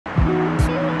Good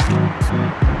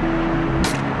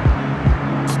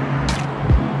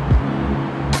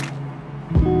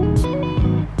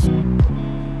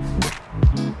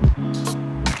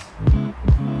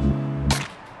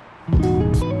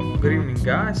evening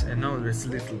guys, I know it's a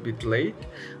little bit late,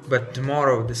 but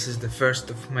tomorrow this is the 1st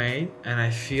of May and I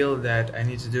feel that I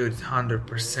need to do it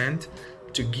 100%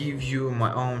 to give you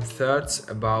my own thoughts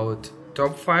about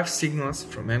top 5 signals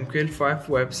from MQL5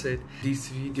 website. This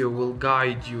video will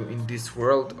guide you in this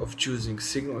world of choosing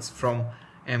signals from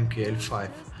MQL5.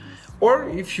 Or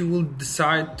if you will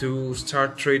decide to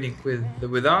start trading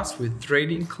with us, with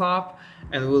Trading Club,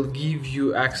 and we'll give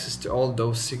you access to all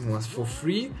those signals for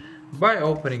free by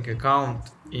opening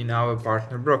account in our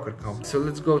partner broker company. So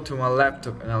let's go to my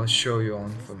laptop and I'll show you all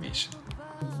information.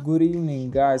 Good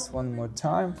evening guys, one more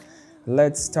time.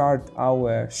 Let's start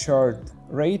our short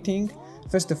rating.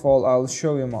 First of all, I'll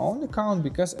show you my own account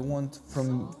because I want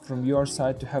from your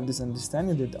side to have this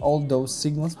understanding that all those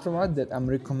signals provided that I'm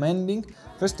recommending,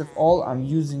 first of all, I'm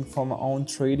using for my own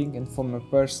trading and for my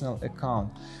personal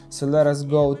account. So let us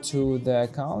go to the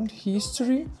account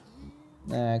history.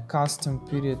 Custom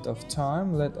period of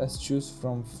time, let us choose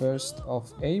from 1st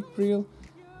of April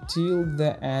till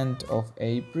the end of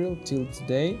April, till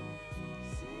today,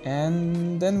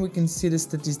 and then we can see the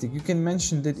statistic. You can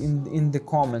mention that in the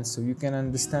comments, so you can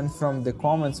understand from the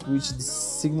comments which the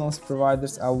signals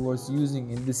providers I was using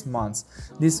in this month.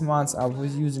 This month I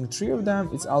was using 3 of them.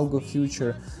 It's Algo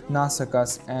Future,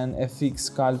 Nasacas and FX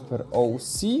Scalper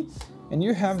OC, and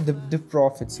you have the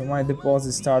profit. So my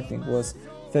deposit starting was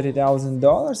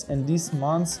 $30,000 and this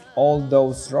month all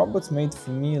those robots made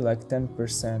for me like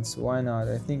 10%, so why not?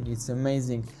 I think it's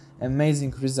amazing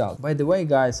result. By the way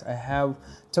guys, I have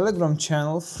Telegram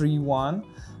channel, free one.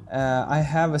 I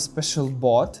have a special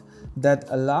bot that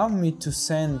allow me to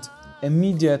send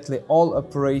immediately all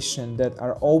operations that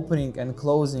are opening and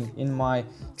closing in my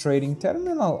trading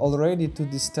terminal already to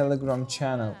this Telegram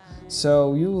channel,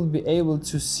 so you will be able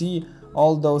to see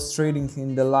all those trading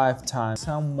in the lifetime.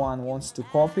 Someone wants to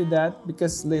copy that,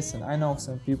 because listen, I know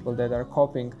some people that are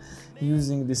copying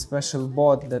using this special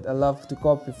bot that allow to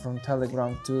copy from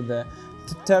Telegram to the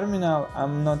terminal.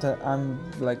 I'm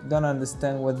don't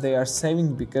understand what they are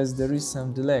saying, because there is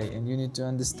some delay and you need to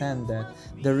understand that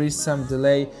there is some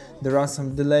delay. There are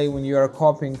some delay when you are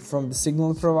copying from the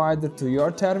signal provider to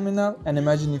your terminal, and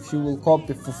imagine if you will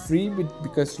copy for free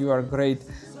because you are a great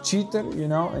cheater, you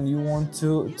know, and you want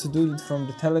to do it from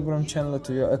the Telegram channel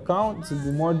to your account. It will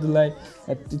be more delay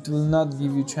and it will not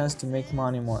give you chance to make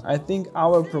money more. I think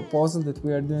our proposal that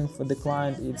we are doing for the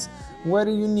client, it's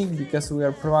very unique because we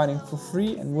are providing for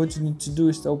free, and what you need to do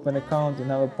is to open account in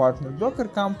our partner broker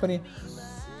company.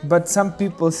 But some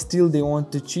people still they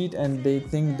want to cheat and they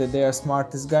think that they are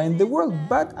smartest guy in the world,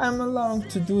 but I'm allowing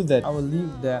to do that. I will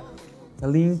leave the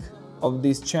link of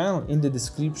this channel in the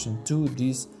description to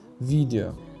this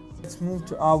video. Let's move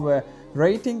to our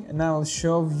rating and I will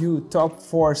show you top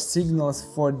 4 signals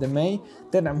for the May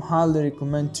that I'm highly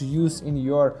recommend to use in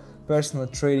your personal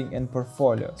trading and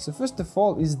portfolio. So first of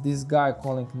all is this guy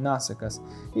calling Nasacas.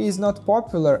 He is not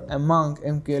popular among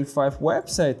MQL5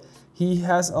 website. He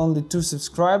has only 2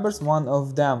 subscribers, one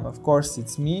of them of course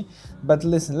it's me. But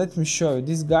listen, let me show you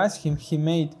this guy. He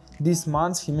made this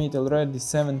month he made already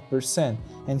 7%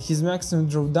 and his maximum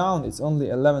drawdown is only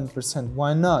 11%.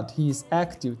 Why not? He is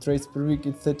active, trades per week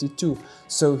at 32,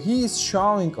 so he is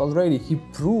showing already, he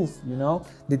proved, you know,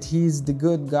 that he is the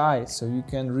good guy, so you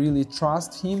can really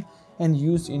trust him and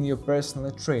use in your personal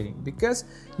trading. Because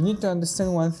you need to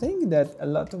understand one thing, that a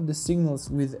lot of the signals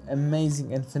with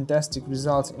amazing and fantastic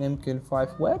results in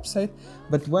MQL5 website,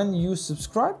 but when you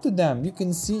subscribe to them you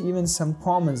can see even some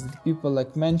comments that people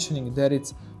like mentioning that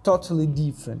it's totally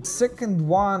different. Second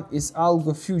one is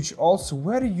Algo Future, also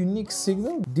very unique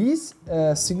signal. This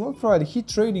signal provider, he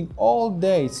trading all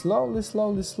day,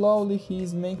 slowly he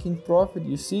is making profit.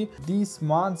 You see, these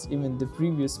months, even the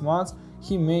previous months,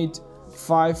 he made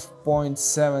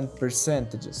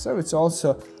 5.7%, so it's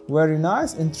also very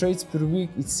nice, and trades per week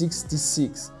it's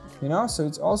 66, you know, so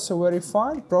it's also very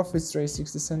fine. Profits rate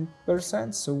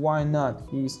 67%, so why not?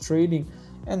 He is trading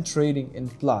in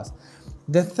plus.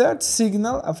 The third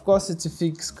signal, of course, it's a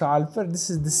FX Scalper. This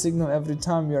is the signal every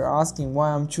time you're asking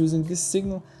why I'm choosing this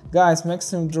signal. Guys,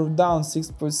 maximum drawdown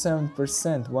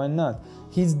 6.7%. Why not?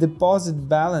 His deposit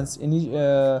balance in it's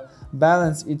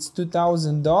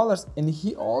 $2,000, and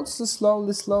he also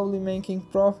slowly making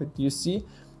profit. You see,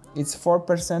 it's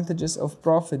 4% of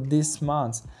profit this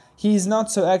month. He is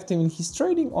not so active in his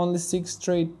trading, only 6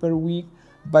 trades per week,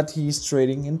 but he is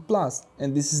trading in plus,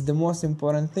 and this is the most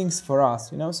important things for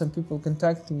us. You know, some people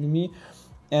contacting me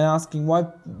and asking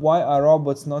why are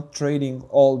robots not trading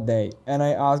all day. And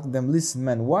I asked them, listen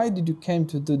man, why did you came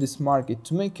to do this market?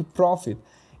 To make a profit.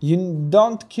 You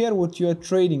don't care what you are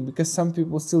trading, because some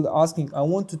people still asking, I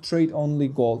want to trade only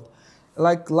gold.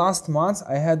 Like last month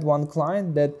I had one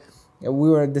client that we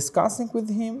were discussing with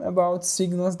him about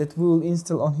signals that we will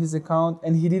install on his account,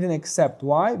 and he didn't accept.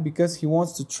 Why? Because he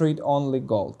wants to trade only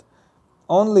gold.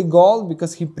 Only gold,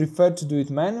 because he preferred to do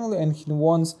it manually, and he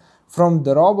wants from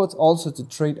the robots also to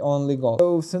trade only gold.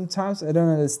 So sometimes I don't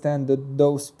understand that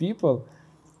those people,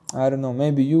 I don't know,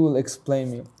 maybe you will explain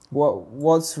me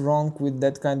what's wrong with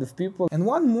that kind of people. And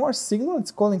one more signal,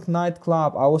 it's calling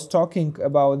Nightclub. I was talking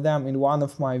about them in one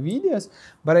of my videos,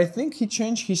 but I think he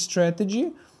changed his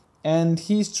strategy and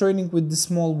he's trading with the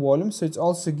small volume, so it's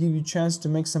also give you chance to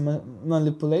make some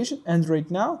manipulation. And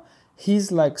right now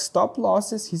his like stop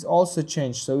losses, he's also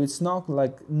changed, so it's not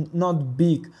like not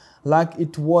big like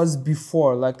it was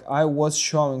before, like I was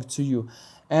showing to you.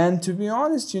 And to be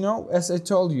honest, you know, as I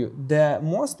told you, the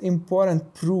most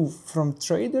important proof from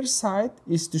trader side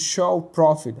is to show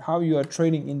profit, how you are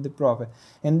trading in the profit.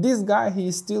 And this guy, he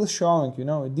is still showing, you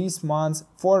know, these months,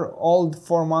 for all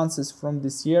 4 months from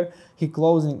this year, he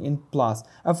closing in plus.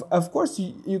 Of course,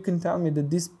 you can tell me that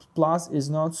this plus is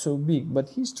not so big,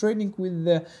 but he's trading with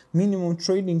the minimum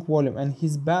trading volume and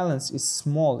his balance is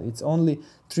small. It's only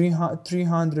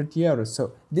 300 euros.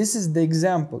 So this is the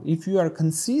example. If you are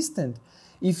consistent,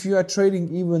 if you are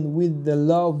trading even with the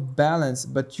low balance,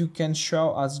 but you can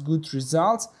show us good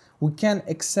results, we can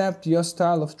accept your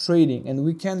style of trading and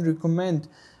we can recommend.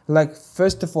 Like,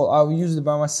 first of all, I will use it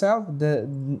by myself. The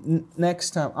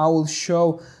next time I will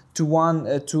show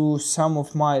to some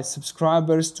of my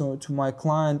subscribers, to my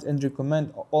client, and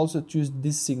recommend also to use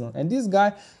this signal. And this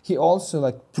guy, he also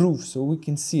like proves, so we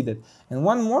can see that. And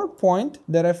one more point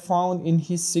that I found in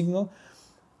his signal,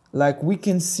 like we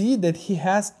can see that he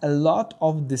has a lot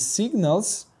of the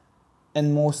signals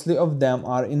and mostly of them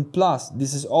are in plus.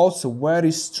 This is also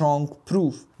very strong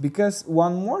proof, because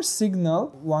one more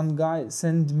signal, one guy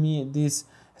sent me this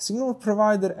signal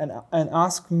provider and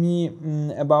asked me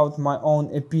about my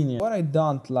own opinion. What I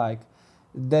don't like,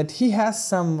 that he has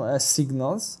some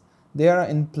signals, they are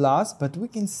in plus, but we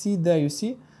can see there, you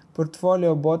see,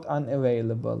 portfolio bot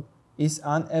unavailable, is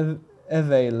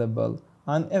unavailable,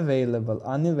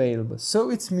 unavailable. So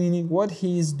it's meaning what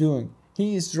he is doing,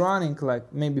 he is running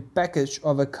like maybe package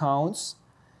of accounts,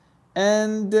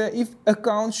 and if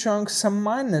accounts showing some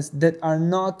minus that are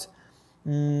not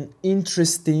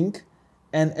interesting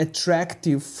and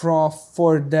attractive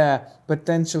for the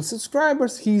potential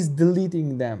subscribers, he's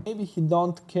deleting them. Maybe he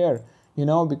don't care, you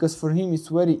know, because for him it's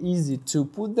very easy to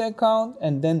put the account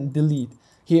and then delete.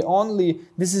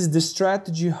 This is the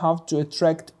strategy how to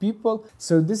attract people.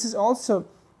 So this is also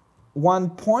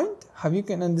one point how you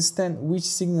can understand which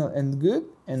signal is good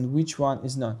and which one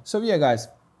is not. So yeah guys,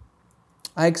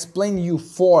 I explained you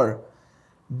 4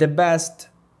 the best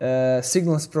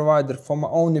signals provider for my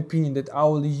own opinion, that I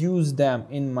will use them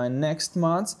in my next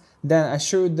months. Then I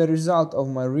show you the result of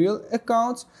my real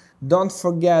accounts. Don't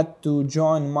forget to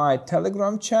join my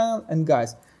Telegram channel. And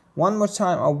guys, one more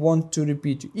time I want to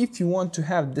repeat you, if you want to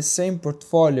have the same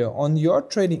portfolio on your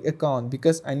trading account,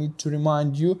 because I need to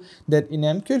remind you that in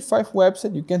MQL5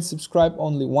 website you can subscribe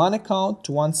only 1 account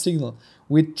to 1 signal.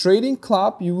 With Trading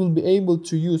Club you will be able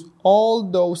to use all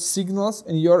those signals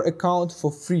in your account for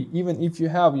free. Even if you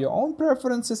have your own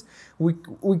preferences, we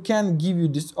can give you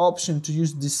this option to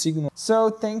use this signal. So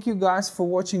thank you guys for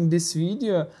watching this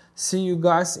video. See you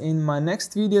guys in my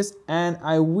next videos, and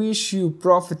I wish you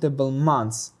profitable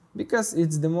months, because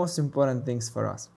it's the most important things for us.